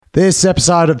This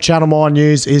episode of Channel 9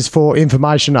 News is for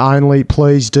information only.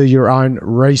 Please do your own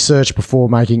research before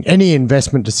making any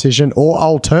investment decision, or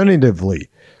alternatively,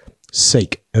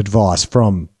 seek advice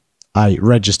from a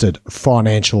registered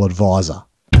financial advisor.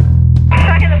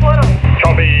 Back in the portal.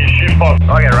 Copy, shift box.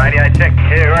 I get radio check.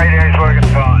 Yeah, radio's working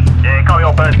fine. Yeah, copy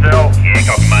all personnel. Yeah,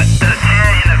 copy, mate.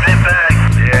 Yeah, in the vent bag.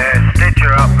 Yeah, stitch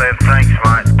her up there. Thanks,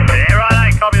 mate. Yeah,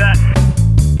 right, copy that.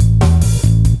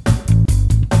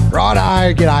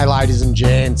 Righto, g'day ladies and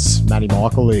gents, Matty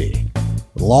Michael here.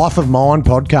 Life of Mine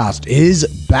podcast is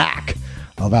back.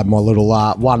 I've had my little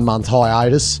 1 month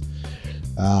hiatus,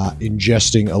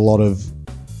 ingesting a lot of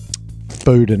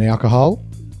food and alcohol,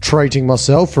 treating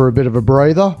myself for a bit of a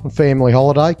breather, a family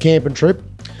holiday, camping trip.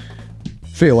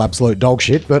 Feel absolute dog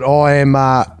shit, but I am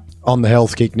on the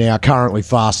health kick now, currently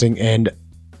fasting, and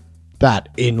that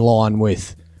in line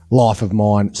with Life of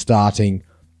Mine starting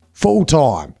full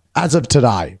time. As of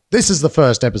today, this is the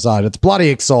first episode. It's bloody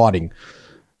exciting.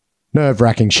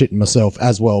 Nerve-wracking shitting myself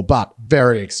as well, but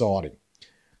very exciting.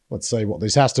 Let's see what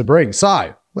this has to bring.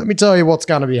 So, let me tell you what's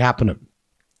going to be happening.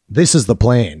 This is the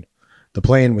plan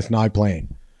with no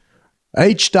plan.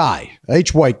 Each day,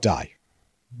 each weekday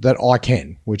that I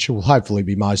can, which will hopefully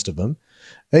be most of them,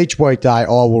 each weekday I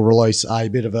will release a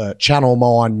bit of a Channel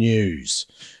 9 news.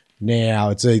 Now,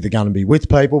 it's either going to be with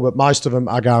people, but most of them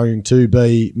are going to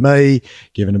be me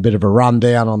giving a bit of a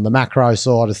rundown on the macro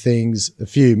side of things, a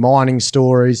few mining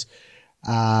stories,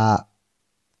 go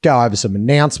over some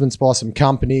announcements by some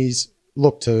companies,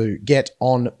 look to get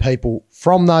on people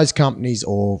from those companies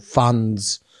or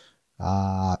funds,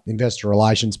 investor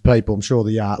relations people. I'm sure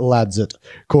the lads at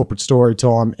Corporate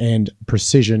Storytime and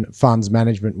Precision Funds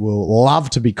Management will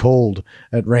love to be called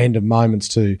at random moments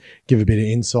to give a bit of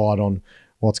insight on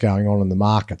what's going on in the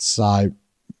markets. So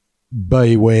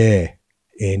beware,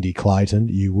 Andy Clayton,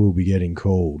 you will be getting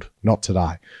called. Not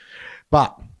today.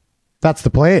 But that's the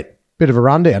plan. Bit of a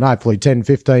rundown, hopefully 10,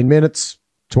 15 minutes,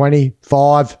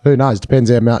 25, who knows,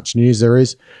 depends how much news there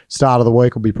is. Start of the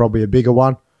week will be probably a bigger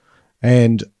one.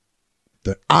 And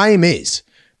the aim is,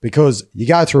 because you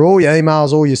go through all your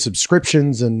emails, all your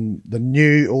subscriptions and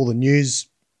all the news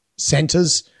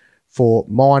centres for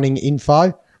mining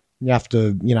info, you have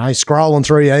to, scrolling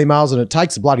through your emails, and it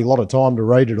takes a bloody lot of time to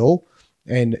read it all.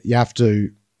 And you have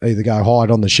to either go hide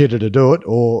on the shitter to do it,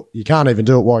 or you can't even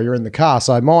do it while you're in the car.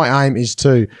 So my aim is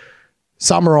to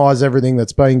summarise everything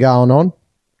that's been going on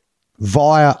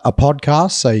via a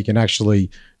podcast, so you can actually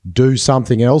do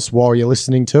something else while you're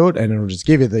listening to it, and it'll just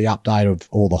give you the update of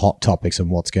all the hot topics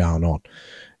and what's going on.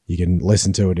 You can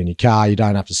listen to it in your car. You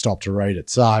don't have to stop to read it.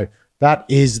 So that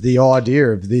is the idea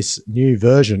of this new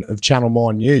version of Channel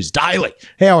 9 News Daily.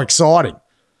 How exciting.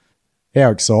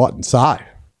 How exciting. So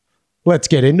let's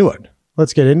get into it.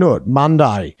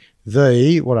 Monday,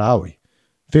 what are we?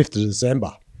 5th of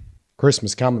December.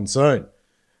 Christmas coming soon.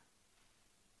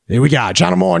 Here we go.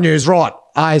 Channel 9 News, right.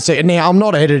 Now, I'm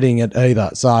not editing it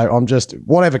either, so I'm just,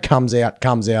 whatever comes out.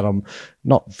 I'm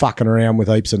not fucking around with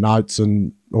heaps of notes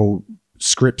or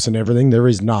scripts and everything. There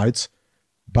is notes,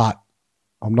 but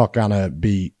I'm not going to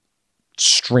be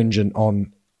stringent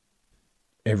on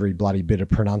every bloody bit of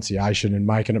pronunciation and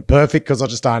making it perfect, because I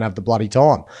just don't have the bloody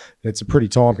time. It's a pretty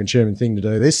time-consuming thing to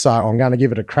do this, so I'm going to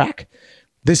give it a crack.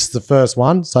 This is the first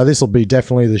one, so this will be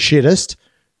definitely the shittest.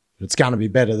 It's going to be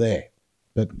better there,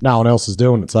 but no one else is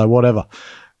doing it, so whatever.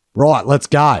 Right, let's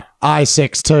go.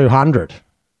 ASX 200,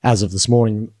 as of this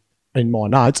morning in my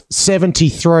notes,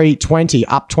 73.20,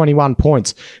 up 21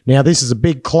 points. Now, this is a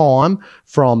big climb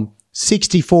from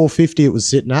 64.50 it was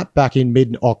sitting at back in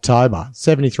mid-October.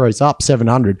 73's up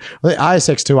 700. The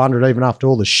ASX 200, even after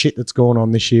all the shit that's going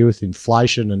on this year with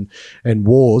inflation and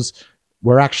wars,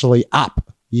 we're actually up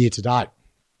year to date.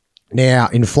 Now,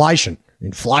 inflation,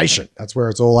 that's where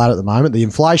it's all at the moment. The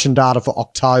inflation data for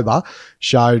October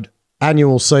showed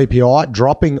annual CPI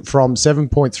dropping from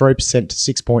 7.3% to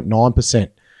 6.9%.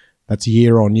 That's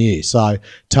year on year. So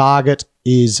target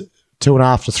is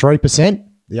 2.5% to 3%.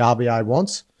 The RBA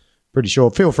wants. Pretty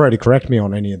sure. Feel free to correct me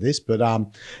on any of this. But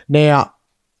now,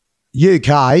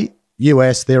 UK,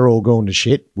 US, they're all going to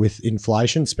shit with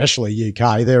inflation, especially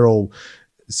UK. They're all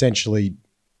essentially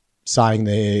saying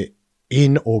they're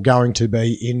in or going to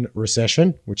be in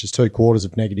recession, which is 2 quarters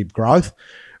of negative growth.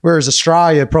 Whereas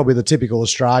Australia, probably the typical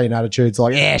Australian attitude's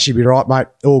like, yeah, she'd be right, mate,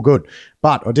 all good.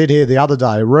 But I did hear the other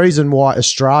day, a reason why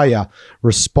Australia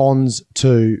responds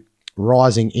to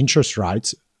rising interest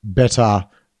rates better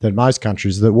than most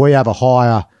countries, that we have a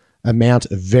higher amount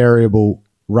of variable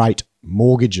rate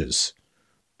mortgages.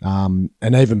 And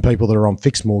even people that are on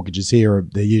fixed mortgages here,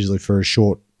 they're usually for a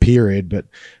short period, but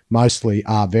mostly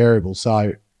are variable.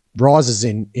 So rises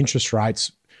in interest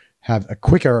rates have a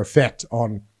quicker effect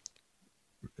on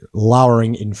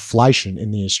lowering inflation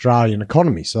in the Australian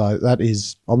economy. So that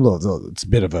is, it's a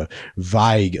bit of a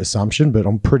vague assumption, but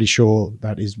I'm pretty sure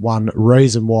that is one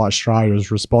reason why Australia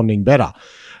is responding better.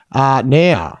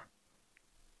 Now,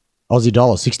 Aussie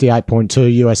dollar,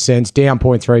 68.2 US cents, down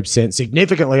 0.3%,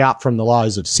 significantly up from the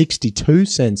lows of 62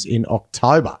 cents in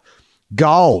October.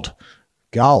 Gold,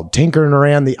 tinkering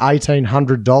around the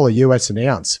 $1,800 US an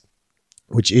ounce,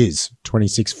 which is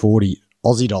 26.40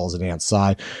 Aussie dollars an ounce.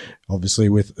 So obviously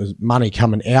with money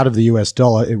coming out of the US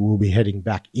dollar, it will be heading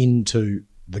back into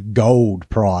the gold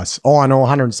price. Iron ore,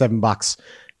 $107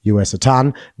 US a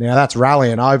ton. Now that's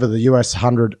rallying over the US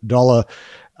 $100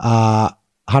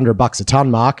 $100 a ton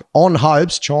mark on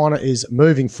hopes China is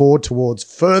moving forward towards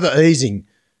further easing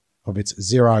of its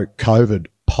zero COVID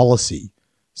policy.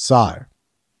 So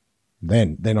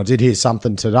then I did hear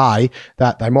something today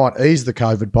that they might ease the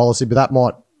COVID policy, but that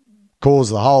might cause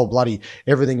the whole bloody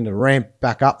everything to ramp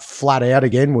back up flat out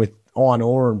again with iron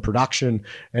ore and production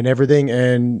and everything,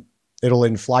 and it'll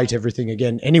inflate everything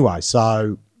again anyway.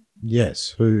 So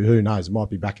yes, who knows? It might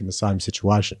be back in the same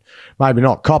situation. Maybe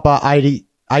not. Copper,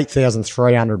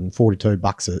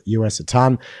 $8,342 US a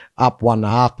ton, up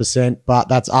 1.5%, but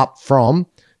that's up from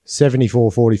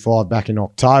 $74.45 back in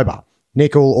October.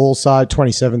 Nickel also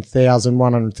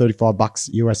 $27,135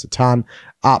 US a ton,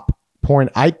 up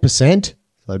 0.8%.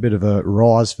 So a bit of a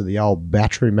rise for the old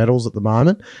battery metals at the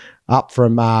moment. Up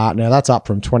from now that's up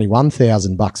from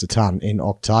 $21,000 a ton in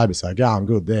October. So going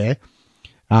good there.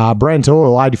 Brent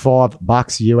oil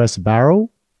 $85 US a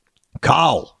barrel.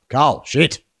 Coal,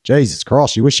 shit. Jesus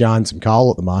Christ, you wish you owned some coal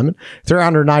at the moment.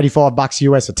 $385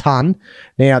 US a ton.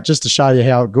 Now, just to show you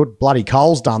how good bloody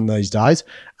coal's done these days,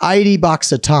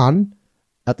 $80 a ton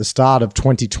at the start of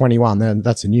 2021. Then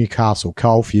that's a Newcastle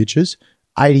coal futures.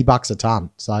 $80 a ton.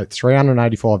 So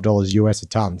 $385 US a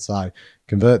ton. So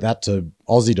convert that to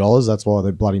Aussie dollars. That's why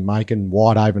they're bloody making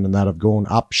Whitehaven and that have gone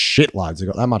up shitloads. They've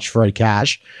got that much free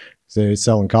cash. So they're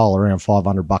selling coal around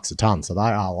 $500 a ton. So they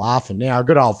are laughing. Now,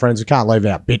 good old friends, we can't leave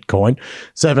out Bitcoin.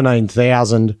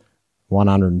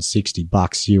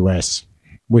 $17,160 US,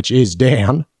 which is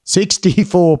down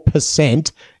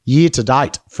 64% year to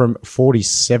date from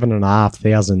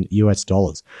 $47,500 US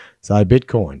dollars. So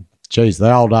Bitcoin, geez,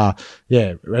 the old,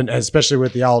 and especially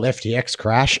with the old FTX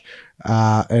crash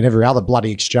and every other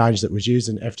bloody exchange that was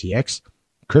using FTX,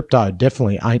 crypto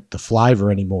definitely ain't the flavour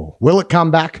anymore. Will it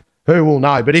come back? Who will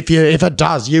know? But if it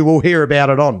does, you will hear about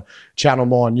it on Channel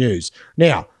 9 News.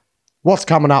 Now, what's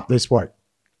coming up this week?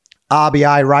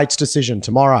 RBA rates decision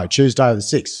tomorrow, Tuesday the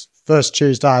 6th. First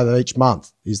Tuesday of each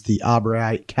month is the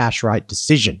RBA cash rate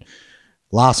decision.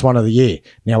 Last one of the year.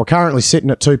 Now, we're currently sitting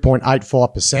at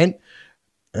 2.85%.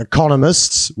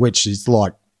 Economists, which is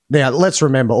like, now let's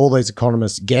remember all these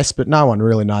economists guess, but no one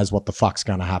really knows what the fuck's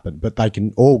going to happen, but they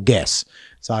can all guess.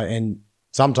 So, and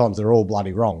sometimes they're all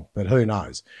bloody wrong, but who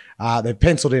knows? They've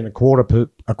penciled in a quarter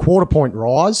point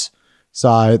rise,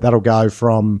 so that'll go up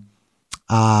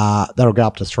to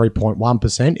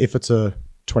 3.1% if it's a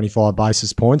 25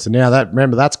 basis points. And now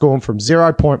that's gone from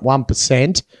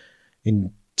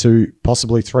 0.1% to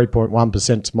possibly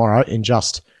 3.1% tomorrow in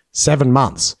just 7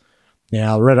 months.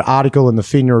 Now, I read an article in the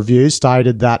Fin Review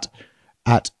stated that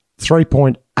at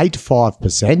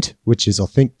 3.85%, which is I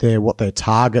think what their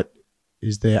target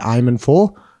is they're aiming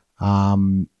for,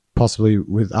 possibly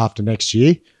with after next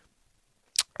year.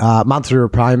 Monthly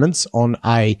repayments on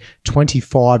a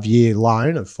 25-year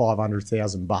loan of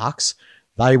 $500,000,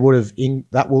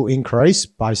 that will increase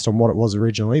based on what it was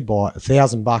originally by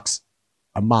 $1,000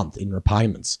 a month in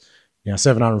repayments. Now,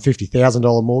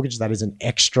 $750,000 mortgage, that is an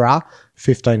extra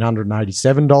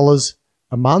 $1,587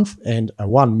 a month, and a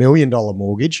 $1 million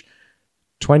mortgage,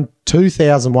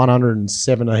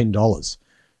 $2,117.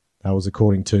 That was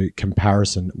according to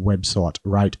comparison website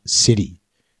Rate City.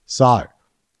 So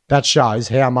that shows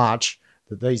how much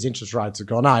that these interest rates have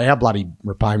gone. No, our bloody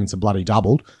repayments are bloody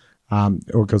doubled,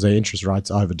 or because our interest rates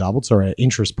over doubled. So our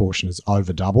interest portion is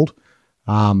over doubled.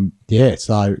 So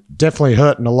definitely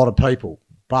hurting a lot of people.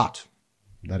 But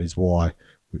that is why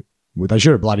they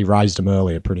should have bloody raised them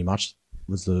earlier, pretty much,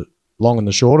 was the long and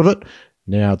the short of it.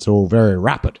 Now it's all very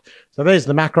rapid. So there's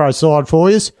the macro side for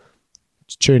you. Just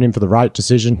tune in for the rate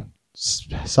decision.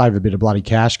 Save a bit of bloody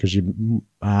cash because your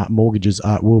mortgages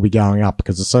will be going up,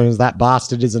 because as soon as that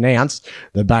bastard is announced,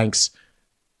 the banks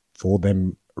for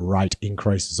them rate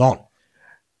increases on.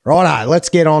 Righto, let's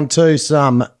get on to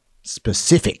some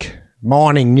specific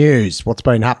mining news. What's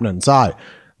been happening? So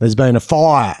there's been a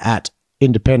fire at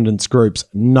Independence Group's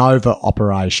Nova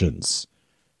operations.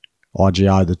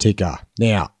 IGO the ticker.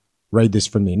 Now, read this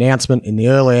from the announcement. In the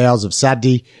early hours of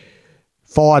Saturday,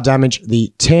 Fire damaged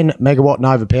the 10 megawatt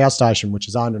Nova power station, which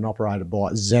is owned and operated by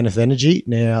Zenith Energy.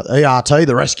 Now, ERT,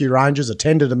 the rescue rangers,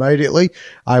 attended immediately,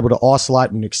 able to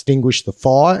isolate and extinguish the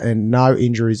fire, and no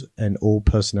injuries, and all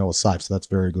personnel are safe. So that's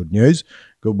very good news.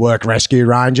 Good work, rescue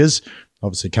rangers.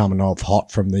 Obviously coming off hot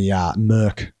from the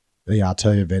Merck ERT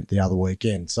event the other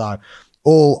weekend. So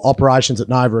all operations at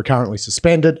Nova are currently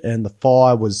suspended, and the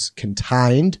fire was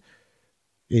contained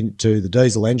into the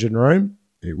diesel engine room,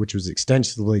 which was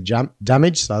extensively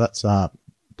damaged. So that's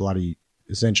bloody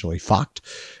essentially fucked.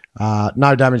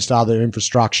 No damage to other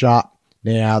infrastructure.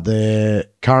 Now, they're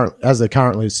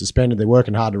currently suspended, they're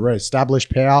working hard to re-establish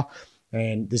power,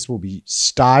 and this will be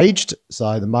staged.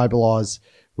 So the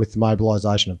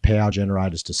mobilisation of power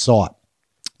generators to site.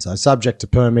 So subject to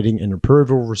permitting and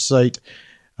approval receipt,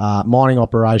 mining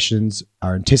operations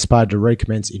are anticipated to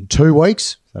recommence in 2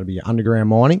 weeks. That'll be underground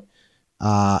mining.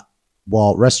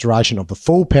 While restoration of the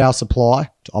full power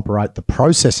supply to operate the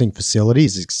processing facility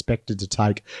is expected to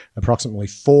take approximately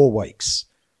 4 weeks.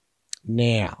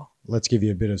 Now, let's give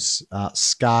you a bit of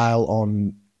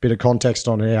bit of context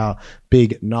on how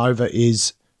big Nova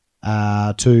is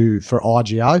for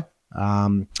IGO.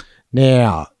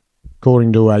 Now,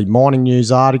 according to a Mining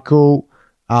News article,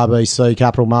 RBC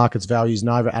Capital Markets values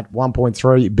Nova at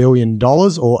 $1.3 billion,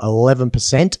 or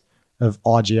 11% of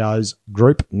IGO's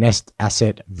group net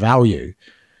asset value.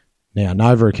 Now,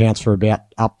 Nova accounts for about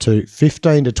up to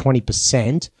 15 to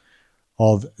 20%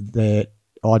 of the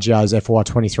IGO's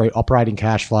FY23 operating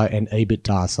cash flow and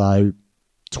EBITDA. So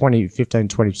 15,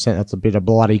 20%, that's a bit of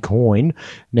bloody coin.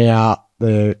 Now,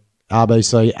 the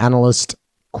RBC analyst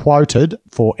quoted,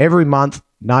 for every month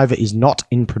Nova is not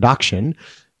in production,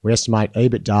 we estimate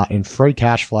EBITDA and free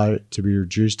cash flow to be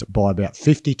reduced by about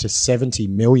 $50 to $70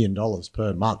 million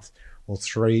per month, or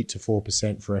 3 to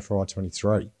 4% for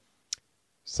FY23.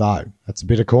 So that's a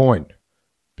bit of coin.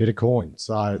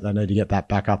 So they need to get that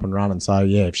back up and running. So,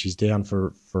 yeah, if she's down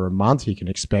for a month, you can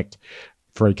expect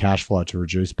free cash flow to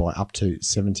reduce by up to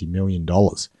 $70 million.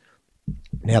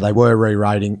 Now, they were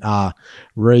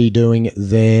redoing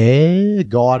their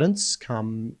guidance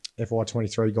come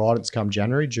FY23 guidance come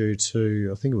January due to,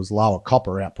 I think it was lower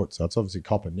copper output. So it's obviously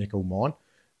copper nickel mine,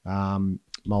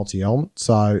 multi-element.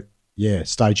 So, yeah,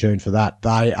 stay tuned for that.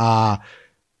 They are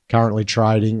currently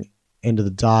trading, end of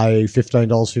the day,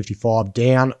 $15.55,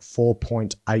 down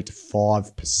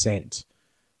 4.85%.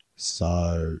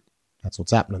 So that's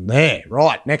what's happening there.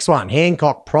 Right, next one,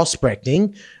 Hancock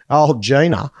Prospecting. Old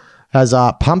Gina has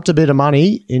pumped a bit of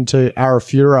money into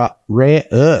Arafura Rare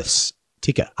Earths,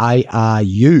 ticker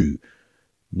ARU.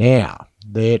 Now,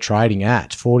 they're trading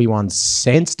at 41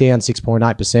 cents, down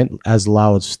 6.8%, as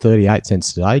low as 38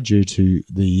 cents today due to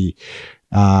the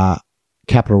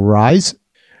capital raise.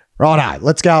 Righto,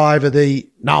 let's go over the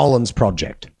Nolans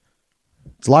project.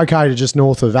 It's located just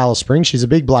north of Alice Springs. She's a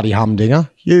big bloody humdinger,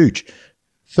 huge.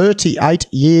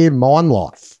 38-year mine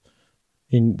life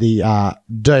in the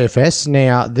DFS.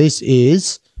 Now, this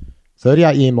is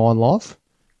 38-year mine life.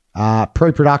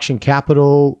 Pre-production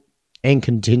capital and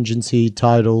contingency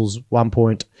totals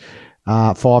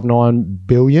 1.59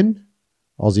 billion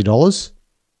Aussie dollars.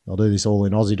 I'll do this all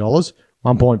in Aussie dollars.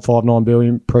 1.59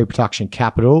 billion pre-production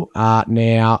capital.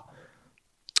 Now,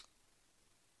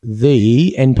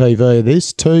 the NPV of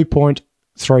this,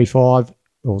 2.35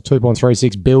 or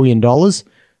 $2.36 billion,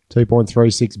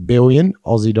 2.36 billion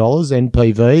Aussie dollars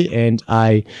NPV, and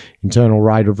a internal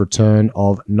rate of return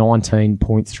of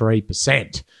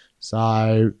 19.3%.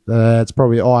 So it's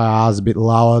probably IRR is a bit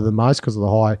lower than most because of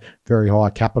the very high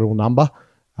capital number.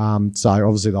 So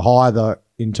obviously the higher the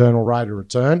internal rate of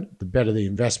return, the better the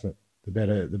investment, the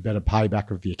better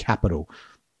payback of your capital.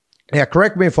 Now,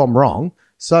 correct me if I'm wrong.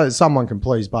 So someone can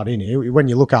please butt in here. When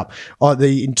you look up,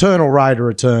 the internal rate of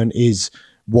return is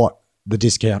what the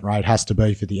discount rate has to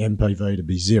be for the NPV to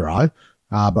be zero.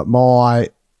 But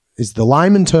is the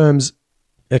layman terms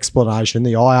explanation,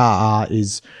 the IRR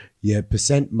is your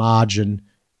percent margin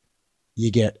you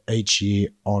get each year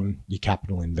on your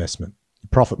capital investment,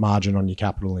 profit margin on your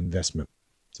capital investment.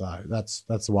 So that's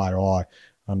the way I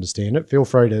understand it. Feel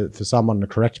free for someone to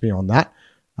correct me on that.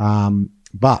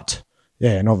 But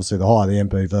yeah, and obviously the higher the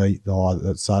NPV, the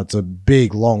higher. So it's a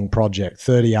big, long project,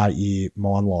 38-year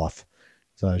mine life.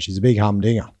 So she's a big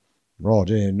humdinger. Right,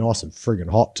 yeah, nice and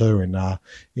friggin' hot too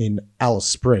in Alice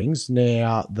Springs.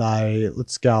 Now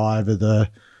let's go over the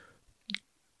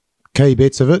key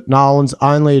bits of it. Nolan's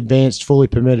only advanced fully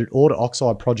permitted auto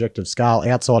oxide project of scale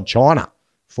outside China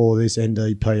for this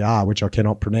NDPR, which I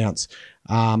cannot pronounce.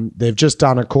 They've just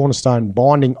done a cornerstone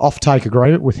binding offtake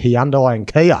agreement with Hyundai and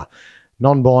Kia,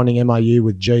 non-binding MOU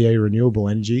with GE Renewable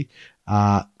Energy,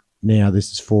 Now,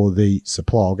 this is for the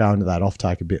supply. I'll go into that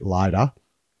offtake a bit later.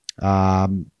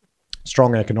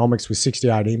 Strong economics with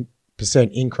 68%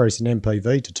 increase in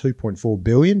MPV to 2.4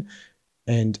 billion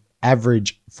and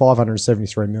average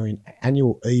 573 million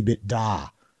annual EBITDA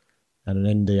at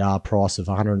an NDR price of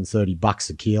 $130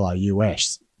 a kilo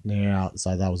US. Now,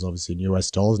 so that was obviously in US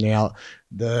dollars. Now,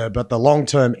 but the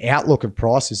long-term outlook of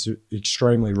price is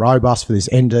extremely robust for this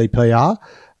NdPr.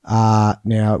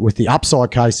 Now, with the upside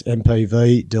case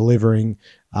MPV delivering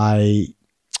a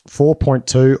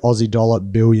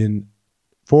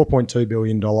 4.2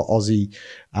 billion Aussie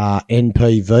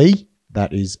NPV,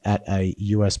 that is at a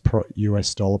US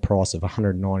dollar price of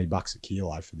 $190 a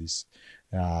kilo for this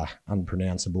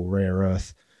unpronounceable rare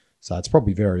earth. So it's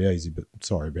probably very easy, but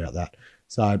sorry about that.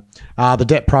 So the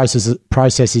debt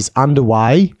process is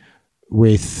underway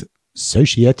with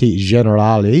Societe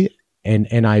Generale and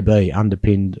NAB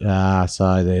underpinned.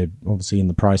 So they're obviously in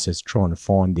the process trying to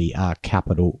find the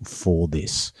capital for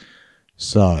this.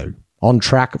 So on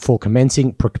track for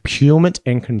commencing procurement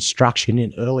and construction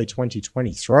in early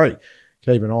 2023.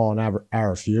 Keep an eye on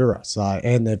Arafura. So,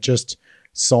 and they've just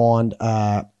signed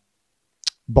a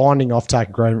binding offtake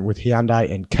agreement with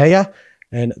Hyundai and Kia,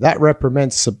 and that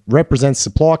represents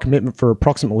supply commitment for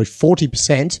approximately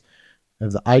 40%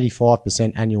 of the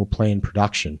 85% annual planned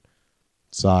production.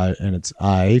 So, and it's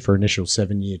A for initial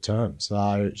 7-year term.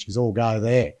 So she's all go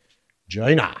there.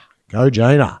 Gina. Go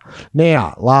Gina.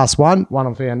 Now, last one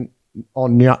I found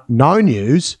on no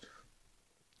news,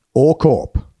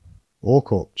 OreCorp.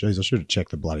 Jeez, I should have checked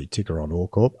the bloody ticker on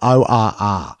OreCorp.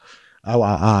 ORR.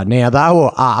 Now, they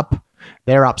were up.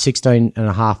 They're up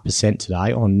 16.5%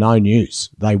 today on no news.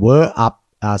 They were up,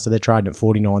 so they're trading at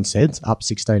 49 cents, up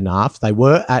 16.5. They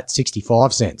were at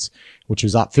 65 cents, which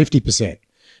was up 50%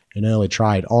 in early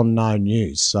trade on no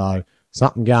news. So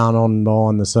something going on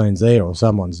behind the scenes there, or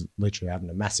someone's literally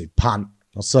having a massive punt.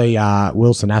 I'll see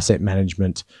Wilson Asset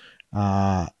Management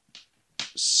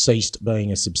ceased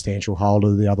being a substantial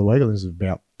holder the other week. This is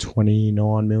about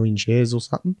 29 million shares or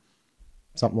something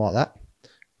like that.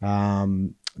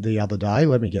 The other day,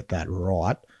 let me get that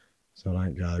right so I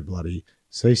don't go bloody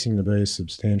ceasing to be a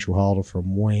substantial holder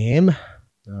from WHAM.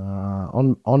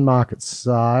 On market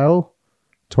sale,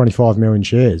 25 million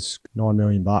shares, $9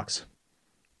 million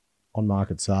on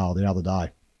market sale the other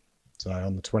day. So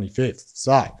on the 25th.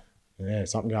 So yeah,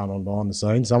 something going on behind the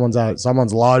scenes.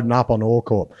 Someone's loading up on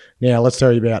OreCorp. Now, let's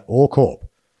tell you about OreCorp.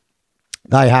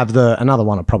 They have another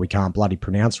one I probably can't bloody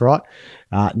pronounce right.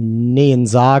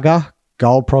 Nyanzaga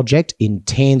Gold Project in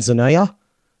Tanzania.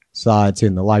 So it's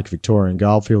in the Lake Victorian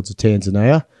Goldfields of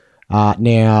Tanzania.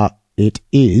 Now, the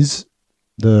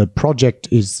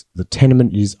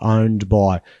tenement is owned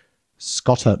by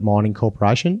Scotta Mining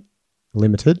Corporation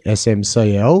Limited,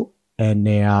 SMCL, and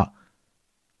now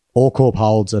OreCorp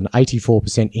holds an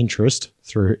 84% interest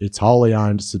through its wholly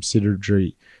owned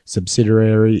subsidiary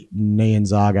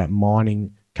Nyanzaga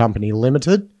Mining Company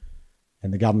Limited,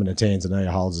 and the government of Tanzania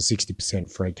holds a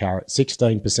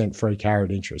 16% free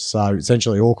carried interest. So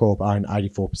essentially, OreCorp own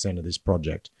 84% of this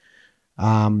project.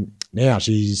 Now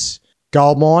she's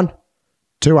gold mine,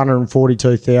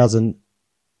 242,000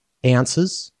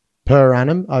 ounces per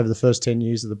annum over the first 10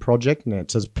 years of the project, and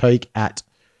it says peak at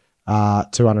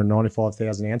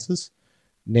 295,000 ounces.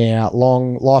 Now,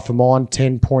 long life of mine,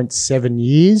 10.7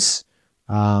 years.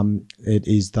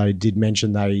 They did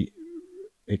mention they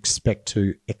expect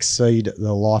to exceed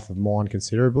the life of mine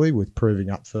considerably with proving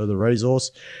up further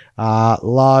resource.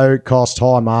 Low cost,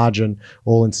 high margin,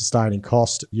 all-in sustaining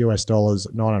cost, US dollars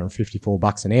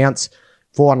 $954 an ounce,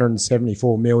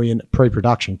 474 million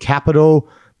pre-production capital,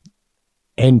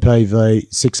 NPV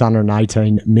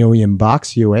 $618 million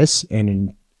US, and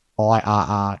in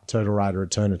IRR total rate of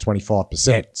return of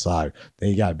 25%. So there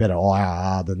you go, better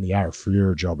IRR than the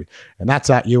Arafura job, and that's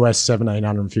at US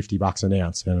 $1,750 an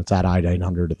ounce, and it's at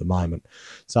 $1,800 at the moment.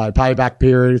 So payback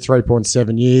period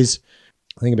 3.7 years.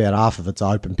 I think about half of it's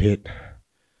open pit,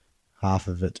 half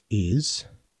of it is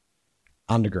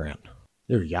underground.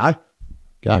 There we go.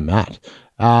 Go Matt.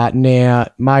 Now,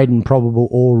 maiden probable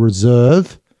ore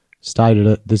reserve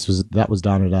stated that was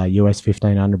done at US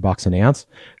 $1,500 an ounce.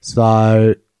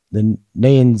 So the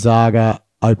Nyanzaga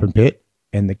open pit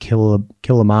and the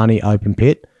Kilimani open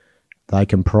pit, they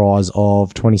comprise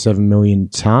of 27 million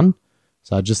tonne.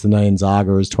 So just the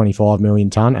Nyanzaga is 25 million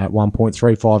tonne at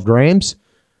 1.35 grams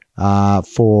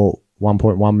for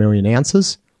 1.1 million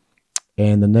ounces.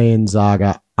 And the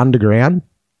Nyanzaga underground,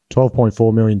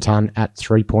 12.4 million tonne at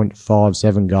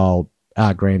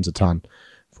 3.57 grams a tonne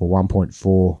for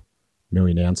 1.4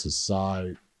 million ounces.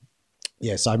 So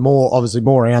yeah, so obviously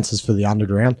more ounces for the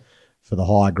underground for the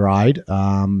higher grade,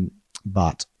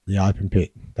 but the open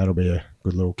pit. That'll be a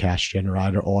good little cash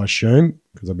generator, I assume,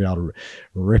 because I'll be able to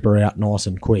rip her out nice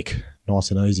and quick,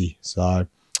 nice and easy. So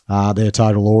their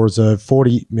total ore reserve,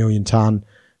 40 million tonne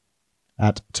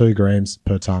at 2 grams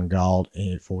per tonne gold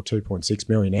for 2.6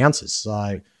 million ounces.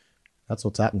 So that's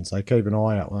what's happened. So keep an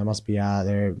eye out. They must be up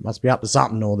to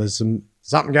something, or there's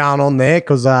something going on there,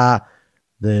 because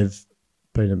they've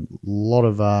been a lot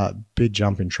of big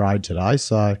jump in trade today.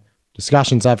 So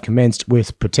discussions have commenced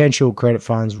with potential credit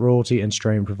funds, royalty and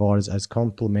stream providers as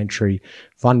complementary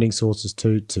funding sources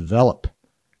to develop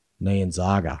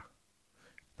Nyanzaga.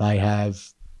 They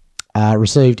have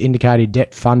received indicated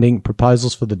debt funding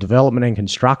proposals for the development and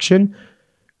construction,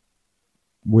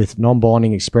 with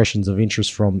non-binding expressions of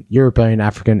interest from European,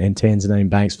 African and Tanzanian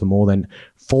banks for more than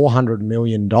 $400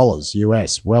 million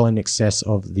US, well in excess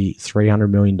of the $300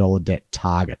 million debt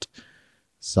target.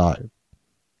 So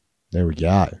there we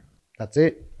go. That's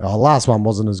it. Last one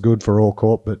wasn't as good for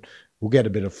OreCorp, but we'll get a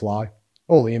bit of flow.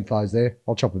 All the info's there.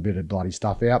 I'll chop a bit of bloody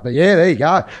stuff out. But yeah, there you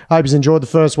go. Hope you enjoyed the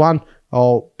first one.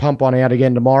 I'll pump one out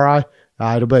again tomorrow.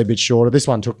 It'll be a bit shorter. This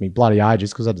one took me bloody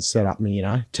ages because I had to set up my,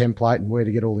 template and where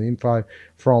to get all the info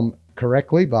from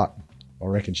correctly. But I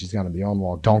reckon she's going to be on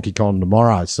like Donkey Kong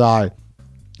tomorrow. So,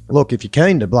 look, if you're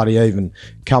keen to bloody even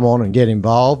come on and get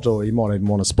involved, or you might even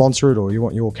want to sponsor it, or you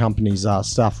want your company's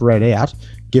stuff read out,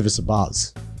 give us a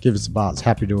buzz. Give us a buzz.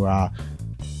 Happy to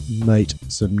meet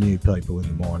some new people in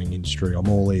the mining industry. I'm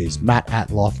all ears.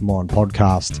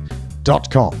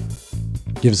 Matt@lifeminepodcast.com.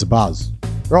 Give us a buzz.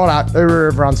 Righto,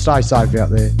 everyone stay safe out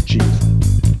there. Cheers.